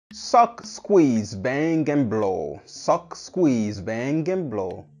Suck, squeeze, bang and blow. Suck, squeeze, bang and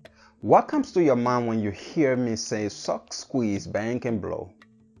blow. What comes to your mind when you hear me say suck, squeeze, bang and blow?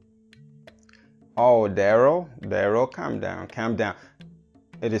 Oh, Daryl, calm down, calm down.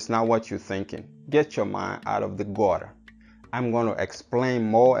 It is not what you're thinking. Get your mind out of the gutter. I'm going to explain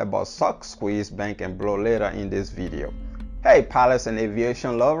more about suck, squeeze, bang and blow later in this video. Hey pilots and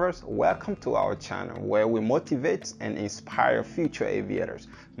aviation lovers, welcome to our channel where we motivate and inspire future aviators.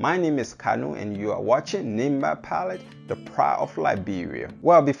 My name is Kanu and you are watching Nimba Pilot, the Pride of Liberia.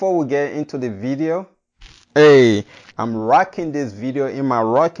 Well, before we get into the video, hey, I'm rocking this video in my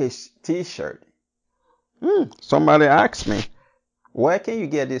Rockish t-shirt. Somebody asked me, where can you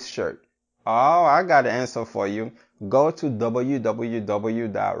get this shirt? Oh, I got the answer for you. Go to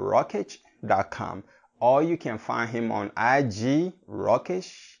www.rockish.com. Or you can find him on IG,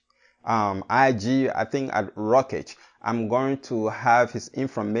 Rockish. IG, I think at Rockish. I'm going to have his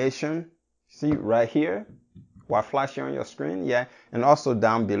information, see right here, while flashing on your screen, yeah, and also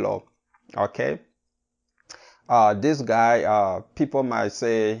down below, okay? This guy, people might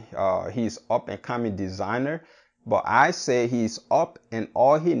say he's up and coming designer, but I say he's up and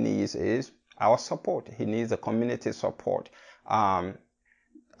all he needs is our support. He needs a community support.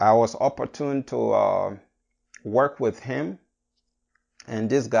 I was opportune to work with him, and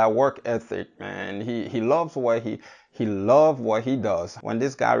this guy work ethic, man. He loves what he loves what he does. When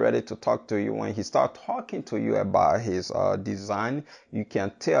this guy ready to talk to you, when he start talking to you about his design, you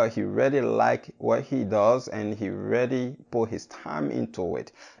can tell he really like what he does and he really put his time into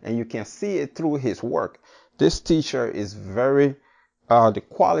it, and you can see it through his work. This t-shirt is very the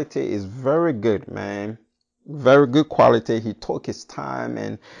quality is very good, man. Very good quality. He took his time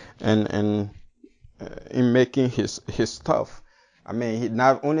and in making his stuff. I mean, he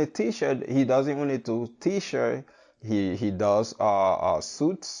not only t-shirt, he doesn't only do t-shirt. He does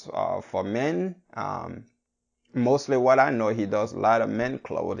suits for men. Mostly what I know, he does a lot of men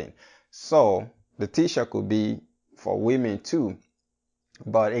clothing. So the t-shirt could be for women too.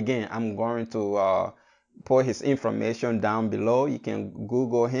 But again, I'm going to put his information down below. You can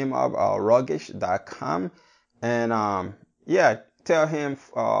Google him up, ruggish.com. And yeah, tell him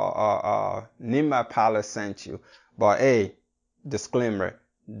Nimba Pilot sent you. But hey, disclaimer,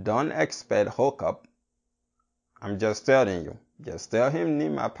 don't expect hookup. I'm just telling you. Just tell him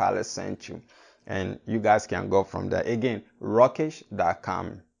Nimba Pilot sent you. And you guys can go from there. Again,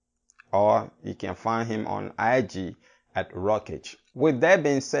 rockish.com. Or you can find him on IG at Rockish. With that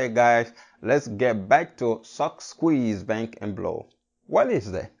being said, guys, let's get back to suck, squeeze, bang and blow. What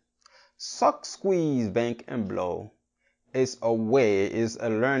is that? Suck, squeeze, bang and blow is a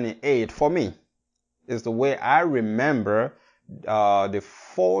learning aid for me. It's the way I remember the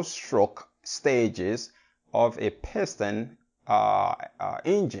 4-stroke stages of a piston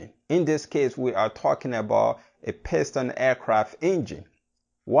engine. In this case, we are talking about a piston aircraft engine.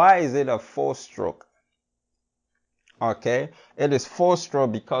 Why is it a 4-stroke? Okay, it is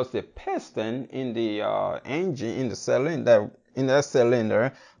 4-stroke because the piston in the engine, in that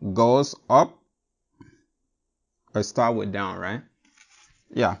cylinder goes up. It start with down, right?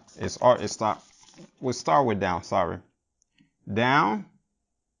 Yeah, we start with down, sorry. Down,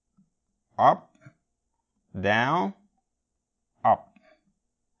 up, down, up.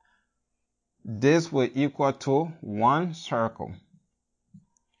 This will equal to 1 circle.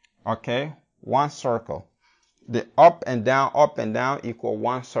 Okay, 1 circle. The up and down equal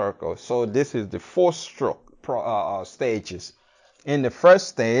 1 circle. So this is the 4-stroke stages. In the first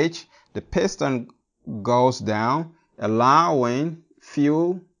stage, the piston goes down, allowing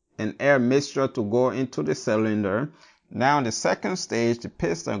fuel and air mixture to go into the cylinder. Now in the second stage, the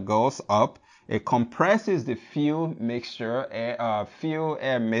piston goes up. It compresses the fuel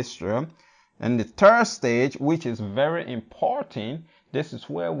air mixture. And the third stage, which is very important, this is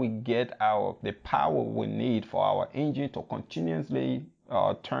where we get the power we need for our engine to continuously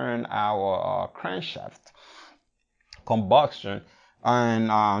turn our crankshaft combustion.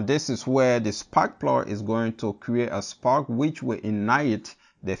 And this is where the spark plug is going to create a spark which will ignite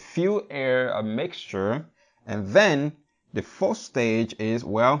the fuel air mixture. And then the fourth stage is,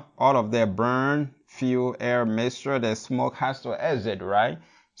 well, all of that burn fuel air mixture, the smoke has to exit, right?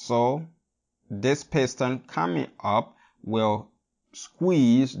 So this piston coming up will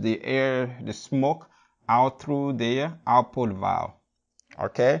squeeze the smoke out through the output valve.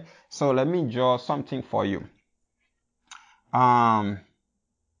 Okay, so let me draw something for you.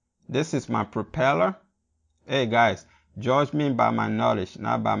 This is my propeller. Hey guys, judge me by my knowledge,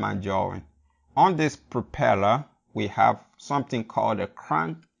 not by my drawing. On this propeller, we have something called a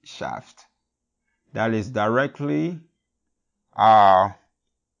crankshaft that is directly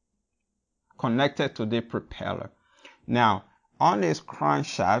connected to the propeller. Now, on this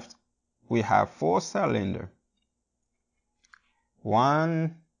crankshaft, we have 4 cylinders.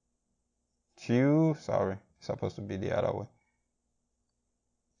 1, 2, sorry, it's supposed to be the other way.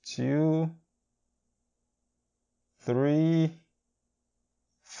 2, 3,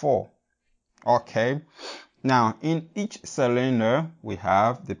 4. Okay. Now, in each cylinder, we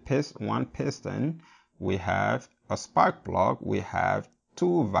have the one piston, we have a spark plug, we have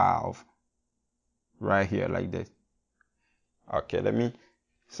 2 valves right here like this. Okay, let me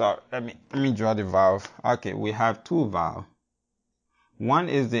draw the valve. Okay, we have 2 valves. One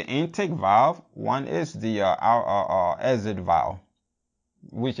is the intake valve, one is the exit valve,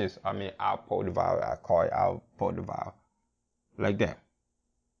 which is, output valve. I call it output valve, like that.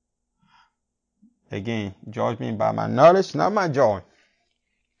 Again, judge me by my knowledge, not my joy.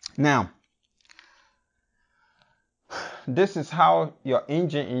 Now, this is how your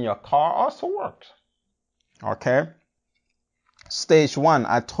engine in your car also works. Okay. Stage 1,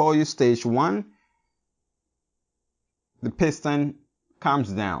 I told you stage 1, the piston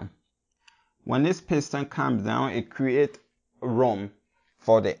comes down. When this piston comes down, it creates room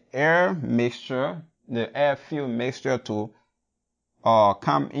for the air mixture, the air fuel mixture to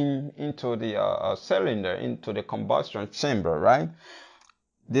come into the cylinder, into the combustion chamber, right?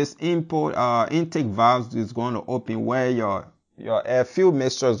 This intake valve is going to open where your air fuel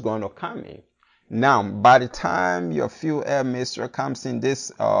mixture is going to come in. Now, by the time your fuel air mixture comes in,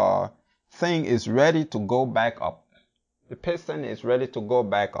 this thing is ready to go back up. The piston is ready to go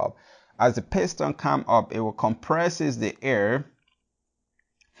back up. As the piston comes up, it will compresses the air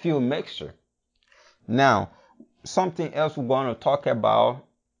fuel mixture. Now, something else we're going to talk about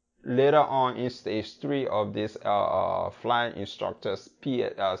later on in stage 3 of this flying instructor's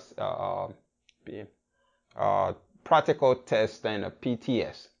practical test and a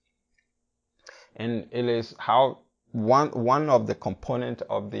PTS. And it is how one of the components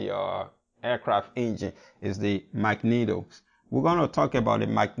of the aircraft engine is the magnetos. We're going to talk about the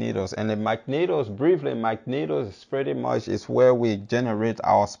magnetos, and the magnetos, briefly, magnetos is pretty much is where we generate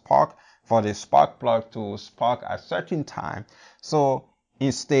our spark for the spark plug to spark at a certain time. So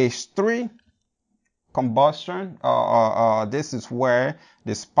in stage 3 combustion, this is where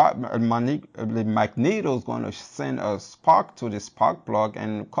the magneto is going to send a spark to the spark plug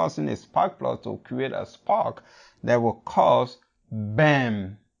and causing the spark plug to create a spark that will cause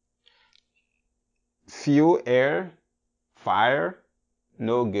BAM. Fuel, air, fire,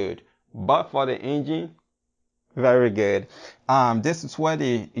 no good. But for the engine, very good. This is where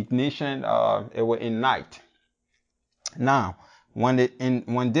the ignition it will ignite. Now, when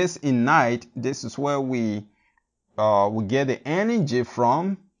this ignite, this is where we get the energy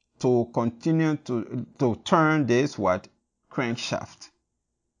from to continue to turn this crankshaft.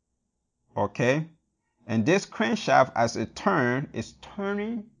 Okay, and this crankshaft as it turns is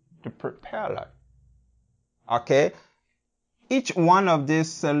turning the propeller. Okay, each one of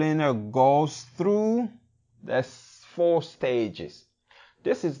these cylinders goes through the 4 stages.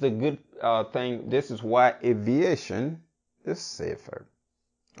 This is the good thing. This is why aviation is safer.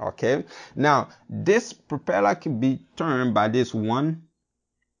 Okay, now this propeller can be turned by this one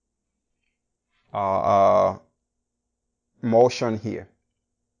motion here.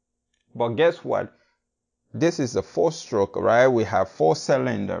 But guess what? This is a 4-stroke, right? We have 4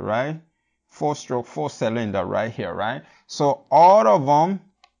 cylinder, right? 4-stroke, 4-cylinder right here, right? So all of them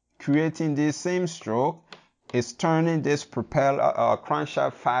creating this same stroke is turning this propeller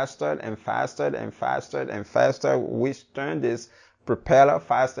crankshaft faster and faster and faster and faster, which turn this propeller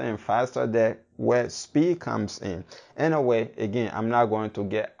faster and faster, that where speed comes in. Anyway, again, I'm not going to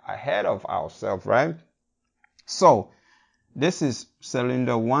get ahead of ourselves, right? So this is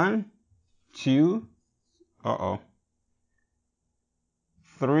cylinder 1, 2,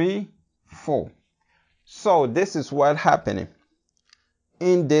 3, 4. So this is what happening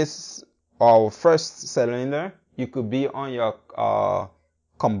in this first cylinder. You could be on your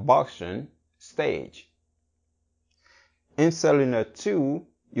combustion stage. In cylinder 2,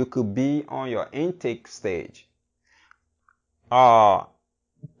 you could be on your intake stage. 4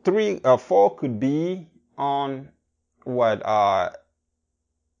 could be on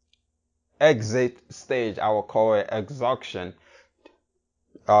exit stage. I will call it exhaustion,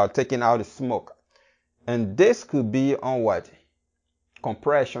 taking out the smoke. And this could be on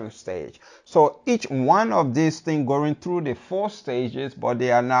compression stage. So each one of these things going through the 4 stages, but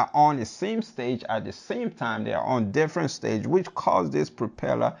they are not on the same stage at the same time. They are on different stages, which cause this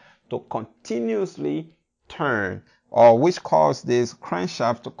propeller to continuously turn, or which cause this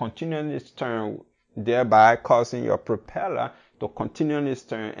crankshaft to continuously turn, thereby causing your propeller to continue on this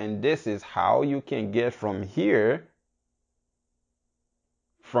turn, and this is how you can get from here,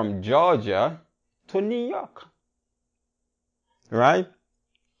 from Georgia to New York, right?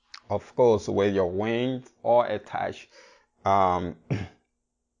 Of course, with your wings all attached.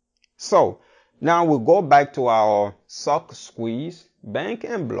 So now we'll go back to our suck, squeeze, bank,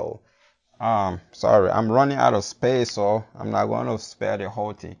 and blow. Sorry, I'm running out of space, so I'm not going to spell the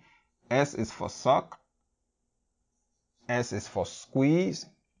whole thing. S is for suck. S is for squeeze.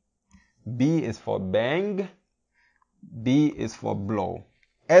 B is for bang. B is for blow.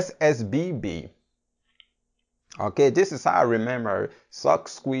 SSBB. Okay, this is how I remember suck,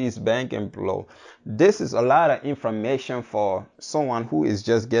 squeeze, bang, and blow. This is a lot of information for someone who is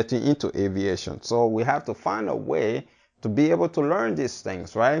just getting into aviation. So we have to find a way to be able to learn these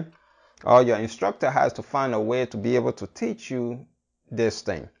things, right? Or your instructor has to find a way to be able to teach you this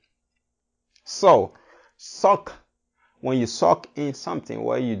thing. So, suck. When you suck in something,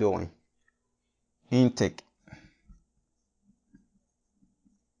 what are you doing? Intake.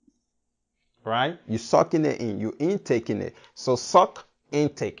 Right? You're sucking it in. You're intaking it. So, suck,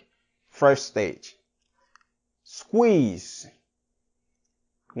 intake. First stage. Squeeze.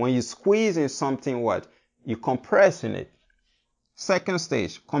 When you squeeze in something, what? You're compressing it. Second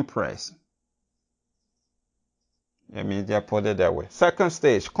stage, compress. Let me just put it that way. Second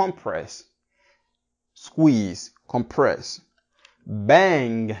stage, compress. Squeeze, compress.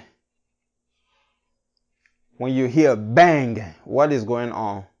 Bang. When you hear bang, what is going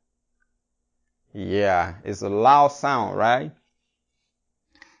on? Yeah, it's a loud sound, right?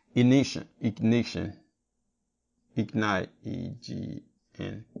 Ignition, ignite,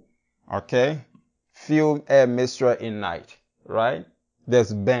 E-G-N. Okay? Fuel, air, mixture, ignite, right?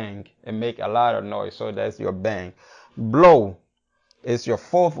 There's bang. It make a lot of noise, so that's your bang. Blow is your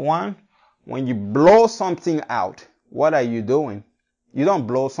fourth one. When you blow something out, what are you doing? You don't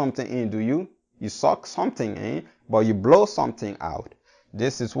blow something in, do you? You suck something in, but you blow something out.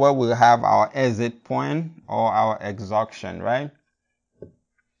 This is where we have our exit point or our exhaustion, right?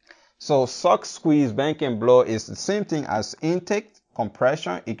 So suck, squeeze, bang, and blow is the same thing as intake,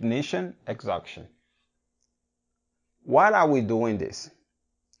 compression, ignition, exhaustion. Why are we doing this?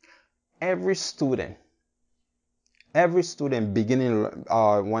 Every student beginning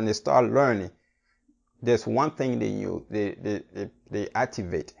when they start learning, there's one thing they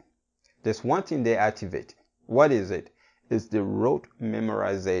activate. There's one thing they activate. What is it? It's the rote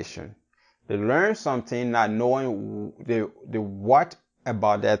memorization. They learn something not knowing the what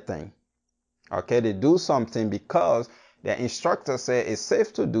about that thing. Okay, they do something because their instructor said it's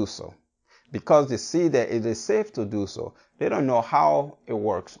safe to do so. Because they see that it is safe to do so. They don't know how it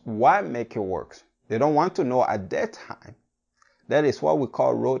works, why make it work. They don't want to know at that time. That is what we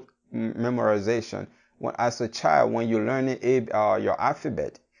call rote memorization. When, as a child, when you're learning your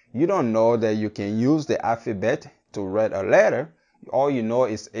alphabet, you don't know that you can use the alphabet to write a letter. All you know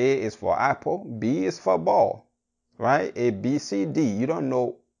is A is for apple, B is for ball, right? A, B, C, D. You don't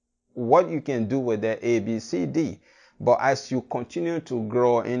know what you can do with that A, B, C, D. But as you continue to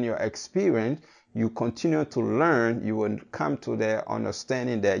grow in your experience, you continue to learn, you will come to the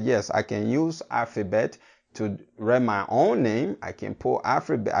understanding that, yes, I can use alphabet to write my own name. I can put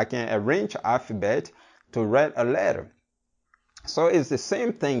alphabet, I can arrange alphabet to write a letter. So it's the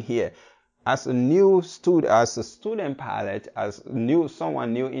same thing here. As a new student, as a student pilot, as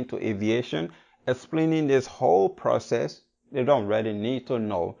someone new into aviation, explaining this whole process, they don't really need to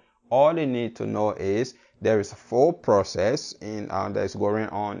know. All they need to know is there is a full process that's going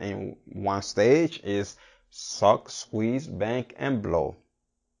on in one stage is suck, squeeze, bang, and blow.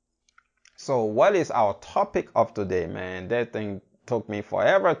 So what is our topic of today, man? That thing took me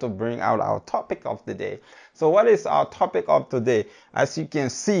forever to bring out our topic of the day. So what is our topic of today? As you can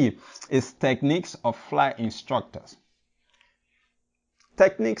see, is techniques of flight instructors.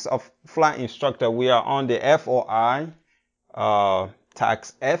 Techniques of flight instructor. We are on the F.O.I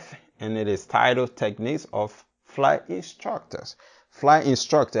tax F, and it is titled Techniques of Flight Instructors. Flight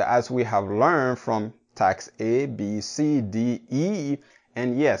instructor, as we have learned from tax A, B, C, D, E,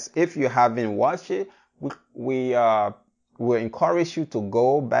 and yes, if you haven't watched it, we encourage you to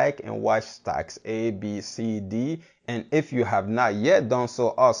go back and watch tax A, B, C, D, and if you have not yet done so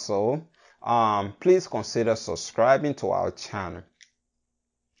also, please consider subscribing to our channel.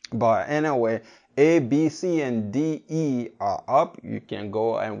 But anyway, A, B, C, and D, E are up. You can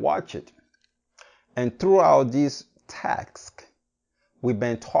go and watch it. And throughout this task, we've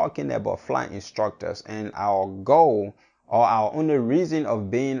been talking about flight instructors, and our goal or our only reason of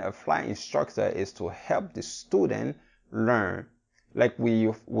being a flight instructor is to help the student learn. Like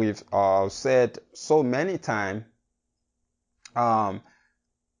we've said so many times, Um,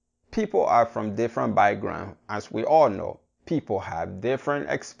 People are from different backgrounds. As we all know, people have different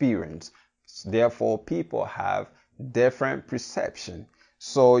experience. Therefore, people have different perception.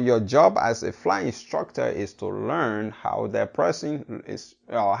 So your job as a flying instructor is to learn how that person is,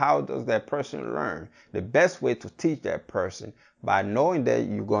 or how does that person learn. The best way to teach that person by knowing that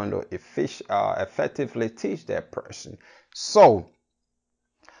you're going to effectively teach that person. So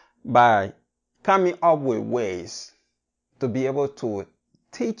by coming up with ways to be able to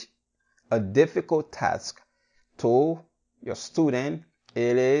teach a difficult task to your student,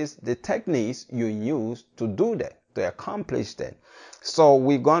 it is the techniques you use to do that, to accomplish that. So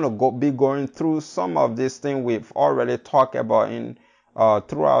we're going to be going through some of these things we've already talked about in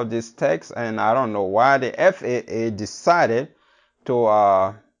throughout this text, and I don't know why the FAA decided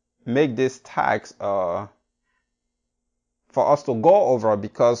to make this task for us to go over,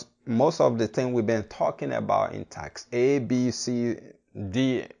 because most of the things we've been talking about in tax A, B, C,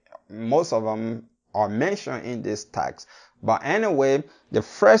 D, most of them are mentioned in this tax. But anyway, the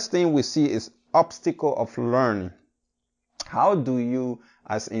first thing we see is obstacle of learning. How do you,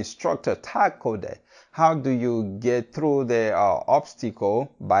 as instructor, tackle that? How do you get through the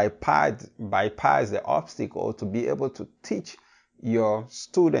obstacle, bypass the obstacle to be able to teach your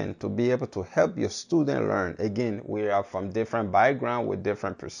student, to be able to help your student learn? Again, we are from different background with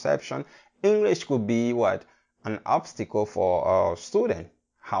different perception. English could be what? An obstacle for a student.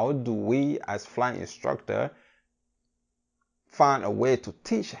 How do we as flying instructor find a way to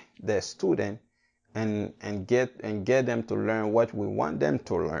teach the student and get them to learn what we want them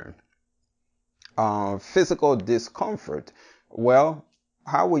to learn? Physical discomfort. Well,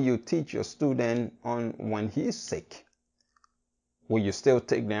 how will you teach your student on when he's sick? Will you still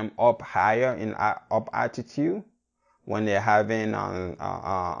take them up higher in up altitude when they're having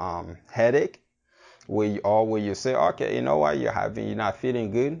headache? Will you say, okay, you know what, you're not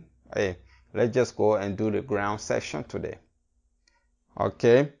feeling good? Hey, let's just go and do the ground section today.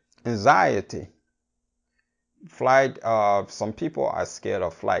 Okay, anxiety. Flight. Some people are scared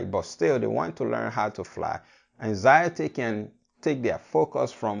of flight, but still they want to learn how to fly. Anxiety can take their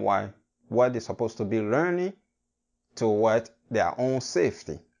focus from what they're supposed to be learning to what their own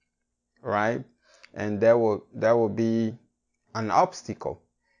safety, right? And that will be an obstacle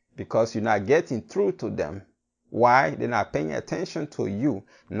because you're not getting through to them. Why? They're not paying attention to you.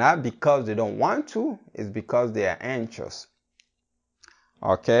 Not because they don't want to, it's because they are anxious.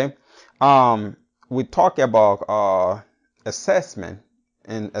 Okay. We talk about assessment,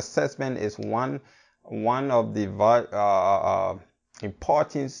 and assessment is one of the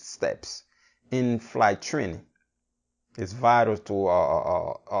important steps in flight training. It's vital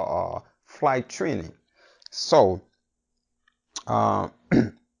to flight training. So,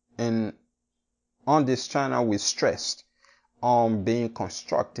 and on this channel, we stressed on being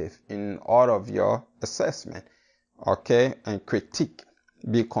constructive in all of your assessment, okay, and critique.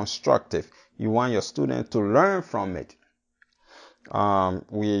 Be constructive. You want your student to learn from it.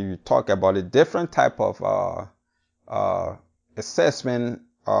 We talk about a different type of assessment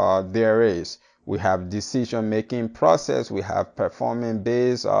there is. We have decision-making process. We have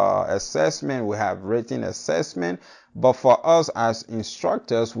performance-based assessment. We have rating assessment. But for us as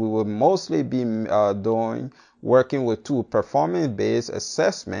instructors, we will mostly be working with two: performance-based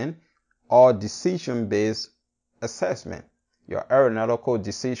assessment or decision-based assessment. Your aeronautical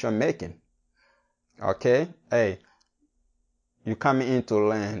decision-making. Okay? Hey, you coming into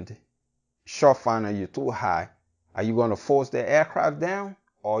land. Short final, you're too high. Are you going to force the aircraft down,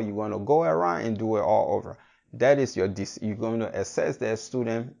 or are you going to go around and do it all over? That is you're going to assess that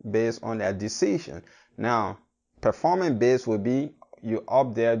student based on that decision. Now, performance based will be you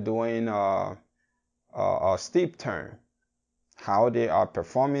up there doing a steep turn. How they are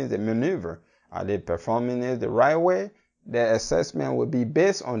performing the maneuver. Are they performing it the right way? The assessment will be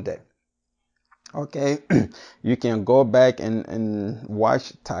based on that. Okay, you can go back and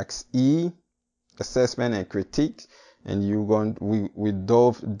watch Tax E, assessment and critique, and we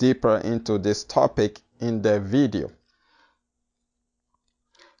dove deeper into this topic in the video.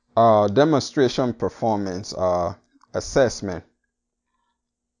 Demonstration performance assessment.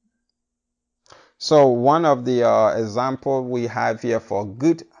 So one of the example we have here for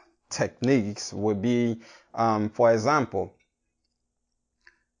good techniques would be, for example,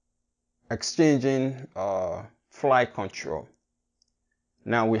 exchanging flight control.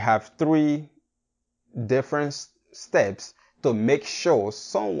 Now we have 3 different steps to make sure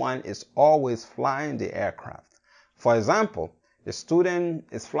someone is always flying the aircraft. For example, the student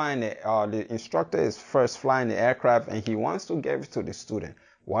is flying the instructor is first flying the aircraft and he wants to give it to the student.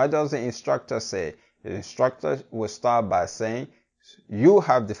 What does the instructor say? The instructor will start by saying, you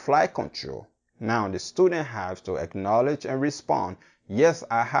have the flight control. Now the student has to acknowledge and respond, yes,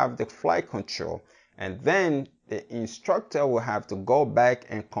 I have the flight control. And then the instructor will have to go back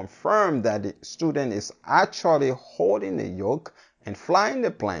and confirm that the student is actually holding the yoke and flying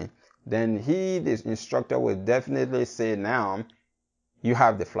the plane. Then the instructor will definitely say, now you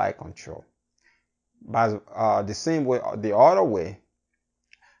have the flight control. But the same way, the other way,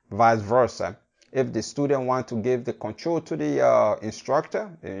 vice versa. If the student wants to give the control to the instructor,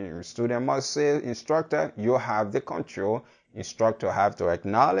 the student must say, instructor, you have the control. Instructor have to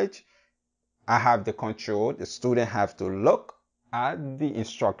acknowledge, I have the control. The student have to look at the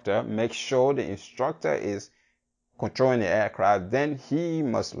instructor, make sure the instructor is controlling the aircraft. Then he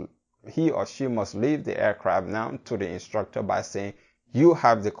or she must leave the aircraft now to the instructor by saying, you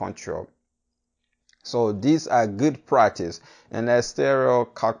have the control. So these are good practice in a stereo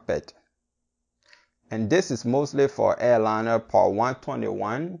cockpit. And this is mostly for airliner part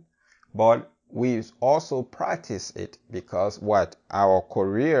 121, but we also practice it because our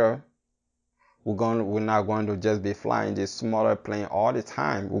career, we're not going to just be flying this smaller plane all the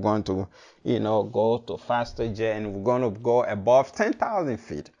time. We're going to, go to faster jet, and we're going to go above 10,000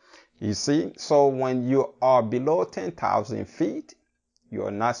 feet. You see, so when you are below 10,000 feet, you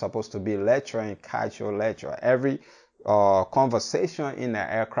are not supposed to be lecturing casual lecture. Every conversation in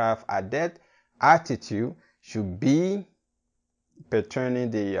the aircraft at that altitude should be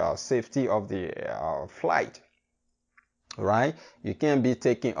pertaining the safety of the flight, right? You can't be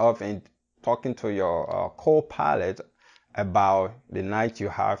taking off and talking to your co-pilot about the night you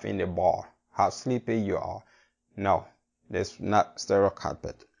have in the bar, how sleepy you are. No, that's not stereo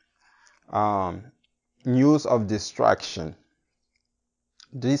cockpit. Use of distraction.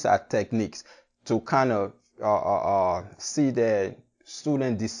 These are techniques to kind of see the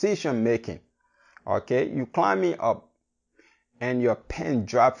student decision making. Okay, you climbing up and your pen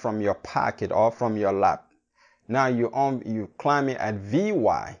dropped from your pocket or from your lap. Now you climbing at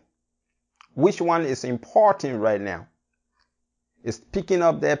VY. Which one is important right now? Is picking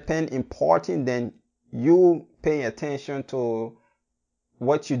up that pen important? Then you pay attention to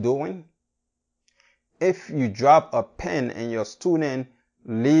what you're doing. If you drop a pen and your student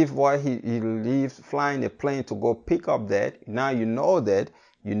leave what he leaves flying the plane to go pick up that, now you know that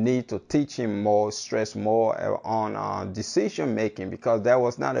you need to teach him more, stress more on decision making, because that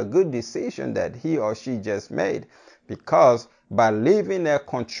was not a good decision that he or she just made. Because by leaving that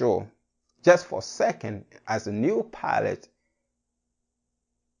control just for a second, as a new pilot,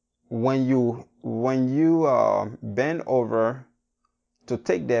 when you bend over to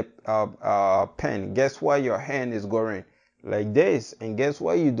take that pen, guess where your hand is going? Like this. And guess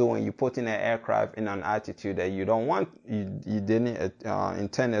what you're doing? You're putting an aircraft in an altitude that you don't want, you didn't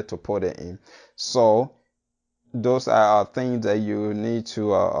intend to put it in. So those are things that you need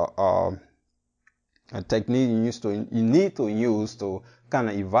to a technique you need to use to kind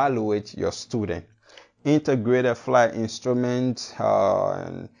of evaluate your student. Integrated flight instrument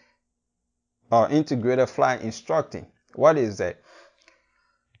or integrated flight instructing. What is that?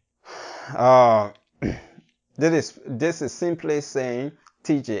 This is simply saying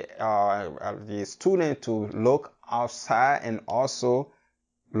teach the student to look outside and also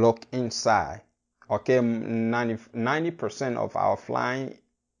look inside. Okay, 90% of our flying,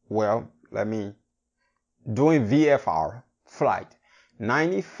 doing VFR flight,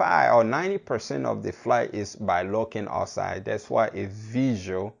 95 or 90% of the flight is by looking outside. That's why a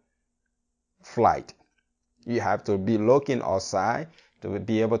visual flight. You have to be looking outside to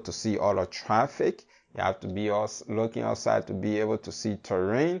be able to see all the traffic. You have to be looking outside to be able to see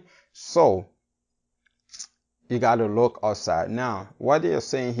terrain. So you got to look outside. Now, what they're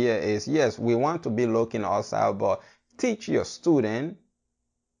saying here is, yes, we want to be looking outside, but teach your student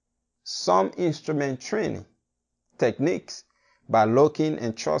some instrument training techniques by looking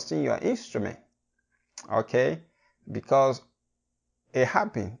and trusting your instrument. Okay? Because it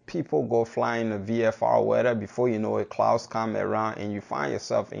happens. People go flying a VFR weather, before you know it, clouds come around and you find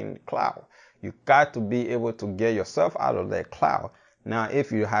yourself in the cloud. You got to be able to get yourself out of that cloud. Now,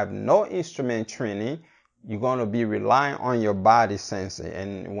 if you have no instrument training, you're going to be relying on your body sensing.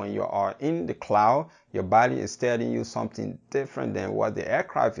 And when you are in the cloud, your body is telling you something different than what the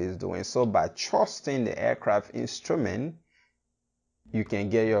aircraft is doing. So by trusting the aircraft instrument, you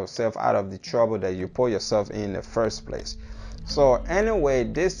can get yourself out of the trouble that you put yourself in the first place. So anyway,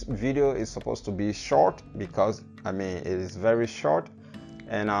 this video is supposed to be short because, it is very short.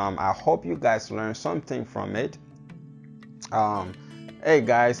 And I hope you guys learned something from it. Hey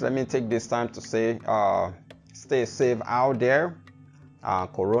guys, let me take this time to say, stay safe out there.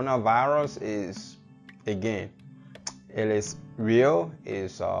 Coronavirus is again, it is real.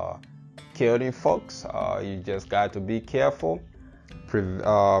 It's killing folks. You just got to be careful.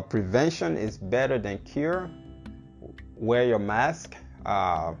 Prevention is better than cure. Wear your mask.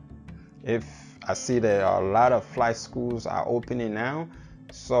 If I see that a lot of flight schools are opening now,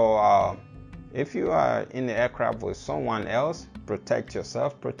 so if you are in the aircraft with someone else, protect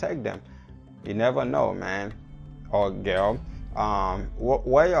yourself, protect them. You never know, man or girl.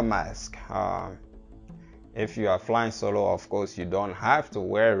 Wear your mask. If you are flying solo, of course, you don't have to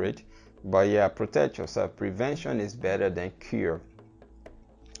wear it, but yeah, protect yourself. Prevention is better than cure.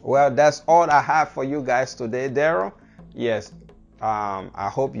 Well, that's all I have for you guys today, Daryl. Yes, I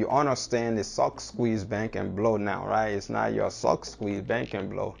hope you understand the sock squeeze bank and blow now, right? It's not your sock squeeze bank and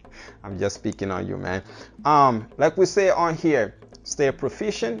blow. I'm just speaking on you, man. Like we say on here, stay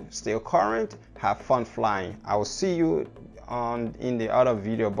proficient, stay current, have fun flying. I will see you in the other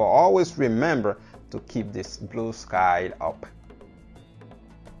video, but always remember to keep this blue sky up.